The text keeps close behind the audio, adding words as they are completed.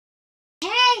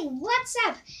what's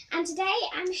up? And today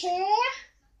I'm here,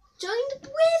 joined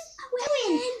with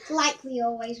Owen, like we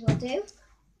always will do.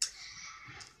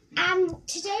 And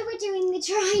today we're doing the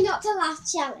Try Not to Laugh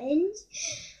challenge.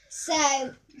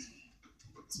 So,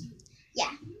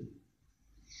 yeah.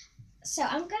 So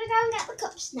I'm gonna go and get the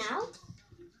cups now.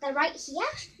 They're right here.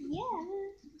 Yeah.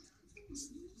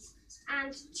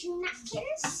 And 2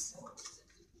 napkins.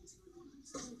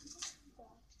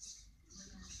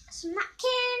 Some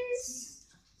napkins.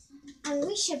 And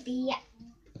we should be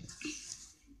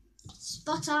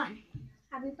spot on.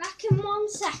 I'll be back in 1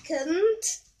 second.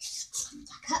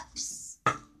 Cups.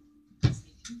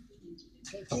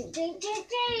 Drink, drink, drink, drink.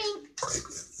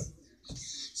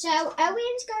 So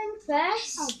Owen's going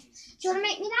first. Oh. Do you want to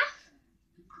make me laugh?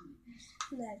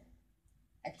 No.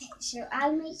 Okay, so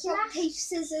I'll make you laugh. Paper,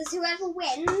 scissors. Whoever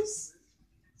wins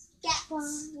gets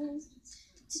one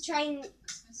to try and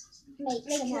make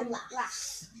someone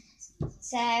laugh.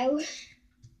 So,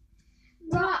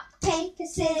 rock, paper,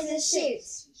 scissors, shoot.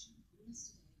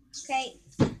 Okay.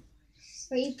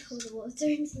 Where you pour the water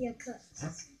into your cup.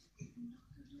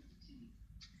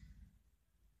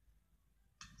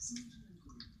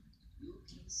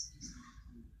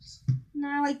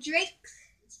 Now I drink.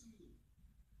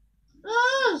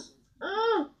 Oh!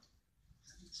 Oh!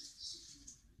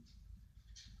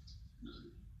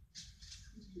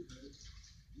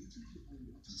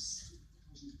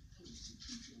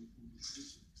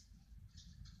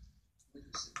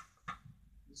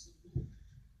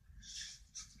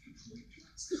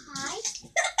 Hi.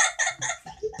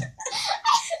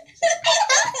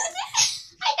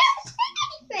 I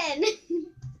don't say anything.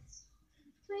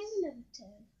 Can I have another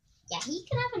turn? Yeah, he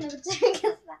can have another turn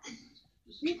because that.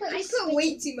 I put way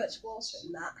too much water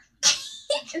in that.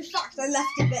 In fact, I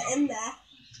left a bit in there.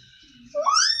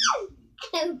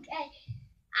 Okay.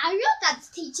 I'm your dance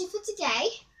teacher for today.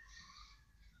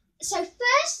 So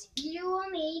first, you will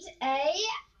need a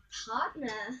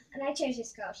partner. And I chose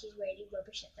this girl. She's really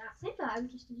rubbish at dancing, but I'm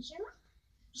just going to show her.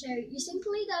 So you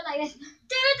simply go like this.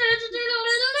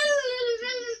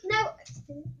 No.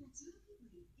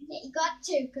 Yeah, you got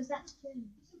 2 because that's 2.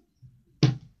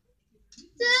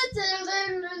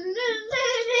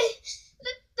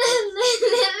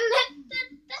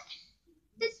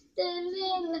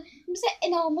 I'm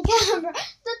sitting on the camera.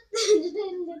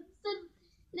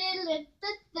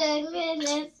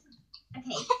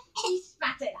 Okay, he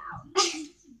spat it out.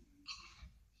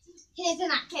 Here's a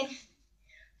napkin.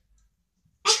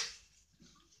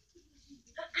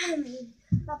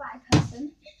 Bye-bye, person.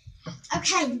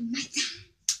 Okay, my turn.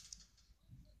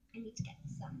 I need to get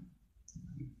some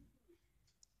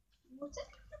water.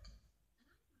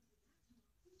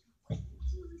 Here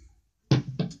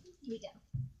we go.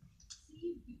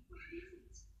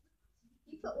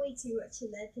 You put way too much in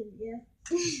there, didn't you?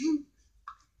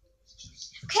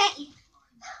 Okay.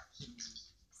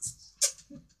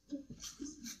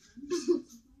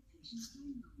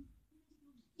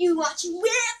 You watch me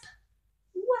whip.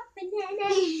 What banana?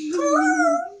 You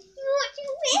want to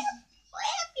whip?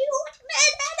 Whip, you want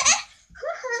banana?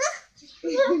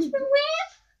 You want to whip?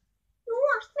 You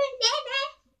want banana?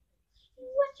 You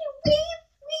want to whip?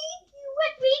 Whip, you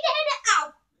want banana? Ow!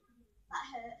 That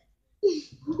hurt.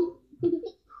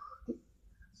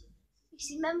 You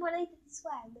see, remember when I did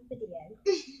swear in the video?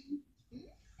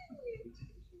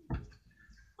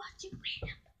 What you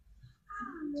whip?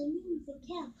 Ah, my knees are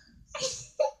kill.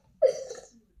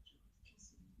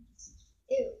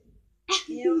 Ew.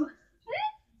 Ew.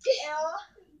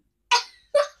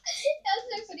 That was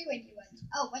so funny when you went,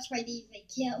 oh, watch my knees, they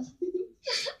kill.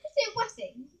 So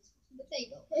whatting? The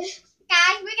table.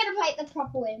 Guys, we're going to play it the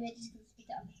proper way. We're just going to stick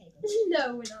it on the table. No,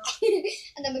 we're not.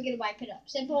 And then we're going to wipe it up.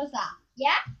 Simple as that.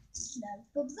 Yeah? No.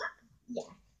 Thumbs up?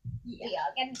 Yeah. Yeah. We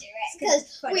are going to do it.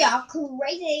 Because We are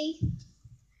crazy.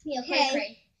 We are Okay.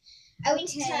 crazy.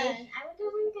 Owen's Okay. turn. I wonder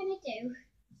what we're going to do.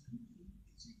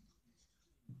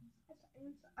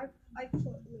 I put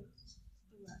loads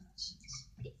too much.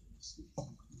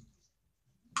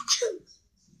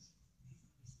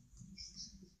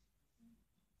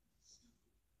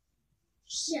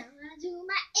 Shout out to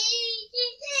my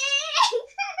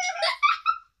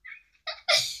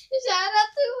Shout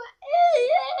out to my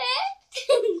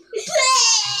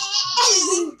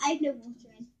I have no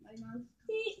water in my mouth.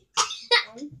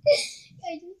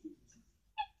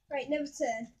 Right, never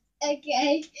turn.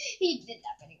 Okay, he didn't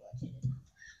have any water.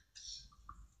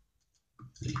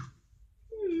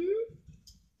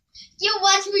 You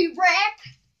watch me rap.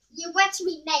 You watch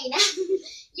me nay.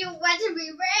 You watch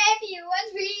me rap. You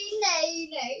watch me nay.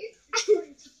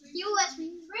 You watch me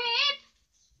rap.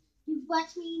 You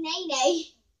watch me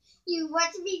nay.